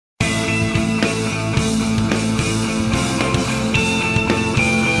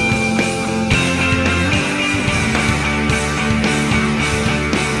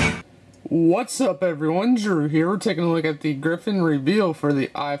What's up everyone, Drew here. We're taking a look at the Griffin reveal for the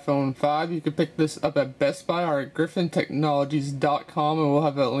iPhone 5. You can pick this up at Best Buy or at griffintechnologies.com, and we'll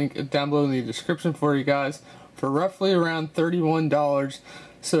have a link down below in the description for you guys for roughly around $31.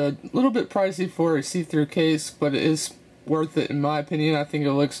 So a little bit pricey for a see-through case, but it is worth it in my opinion. I think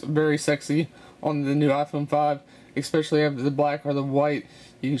it looks very sexy on the new iPhone 5, especially after the black or the white.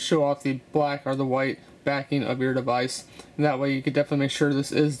 You can show off the black or the white backing of your device, and that way you could definitely make sure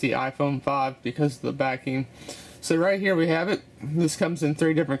this is the iPhone 5 because of the backing. So right here we have it. This comes in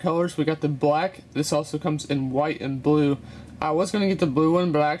 3 different colors. We got the black. This also comes in white and blue. I was going to get the blue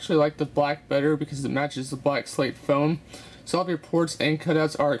one, but I actually like the black better because it matches the black slate foam. So all of your ports and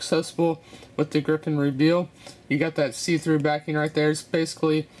cutouts are accessible with the Griffin reveal. You got that see-through backing right there. It's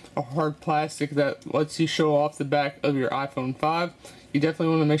basically a hard plastic that lets you show off the back of your iPhone 5. You definitely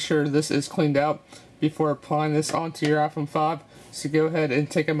want to make sure this is cleaned out before applying this onto your iPhone 5. So go ahead and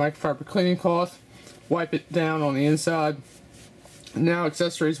take a microfiber cleaning cloth, wipe it down on the inside. Now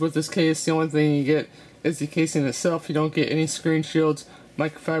accessories with this case, the only thing you get is the casing itself. You don't get any screen shields,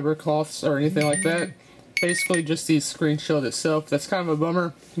 microfiber cloths, or anything like that. Basically just the screen shield itself. That's kind of a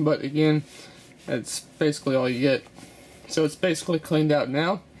bummer, but again, that's basically all you get. So it's basically cleaned out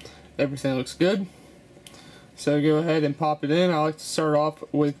now. Everything looks good. So go ahead and pop it in. I like to start off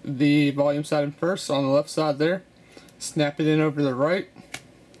with the volume side first on the left side there. Snap it in over the right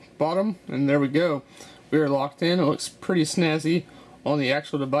bottom, and there we go. We are locked in. It looks pretty snazzy on the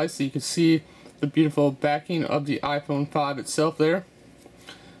actual device, so you can see the beautiful backing of the iPhone 5 itself there.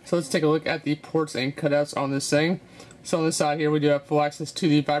 So let's take a look at the ports and cutouts on this thing. So on this side here we do have full access to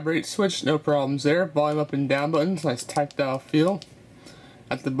the vibrate switch, no problems there. Volume up and down buttons, nice tactile feel.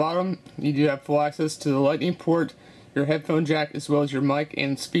 At the bottom, you do have full access to the lightning port, your headphone jack, as well as your mic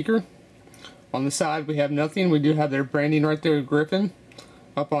and speaker. On the side, we have nothing. We do have their branding right there, Griffin.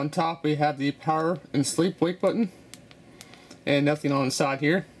 Up on top, we have the power and sleep wake button. And nothing on the side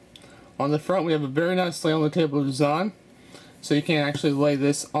here. On the front, we have a very nice lay on the table design. So you can actually lay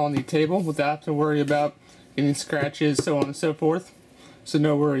this on the table without having to worry about getting scratches, so on and so forth. So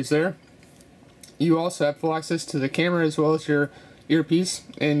no worries there. You also have full access to the camera as well as your earpiece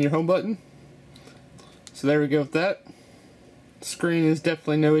and your home button. So there we go with that. Screen is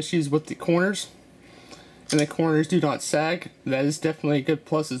definitely no issues with the corners, and the corners do not sag. That is definitely a good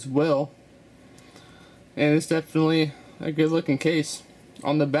plus as well, and it's definitely a good looking case.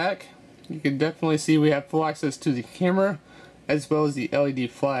 On the back, you can definitely see we have full access to the camera as well as the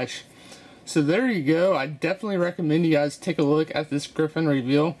LED flash. So there you go. I definitely recommend you guys take a look at this Griffin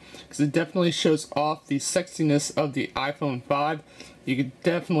reveal because it definitely shows off the sexiness of the iPhone 5. You can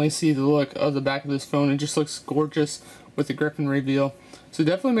definitely see the look of the back of this phone. It just looks gorgeous with the Griffin reveal. So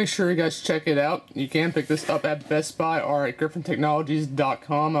definitely make sure you guys check it out. You can pick this up at Best Buy or at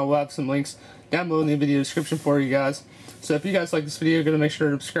griffintechnologies.com. I will have some links down below in the video description for you guys. So if you guys like this video, go to make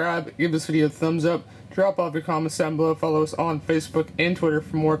sure to subscribe, give this video a thumbs up, drop off your comments down below, follow us on Facebook and Twitter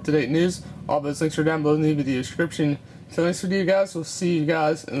for more up-to-date news. All those links are down below in the video description. So thanks for you guys. We'll see you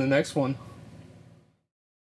guys in the next one.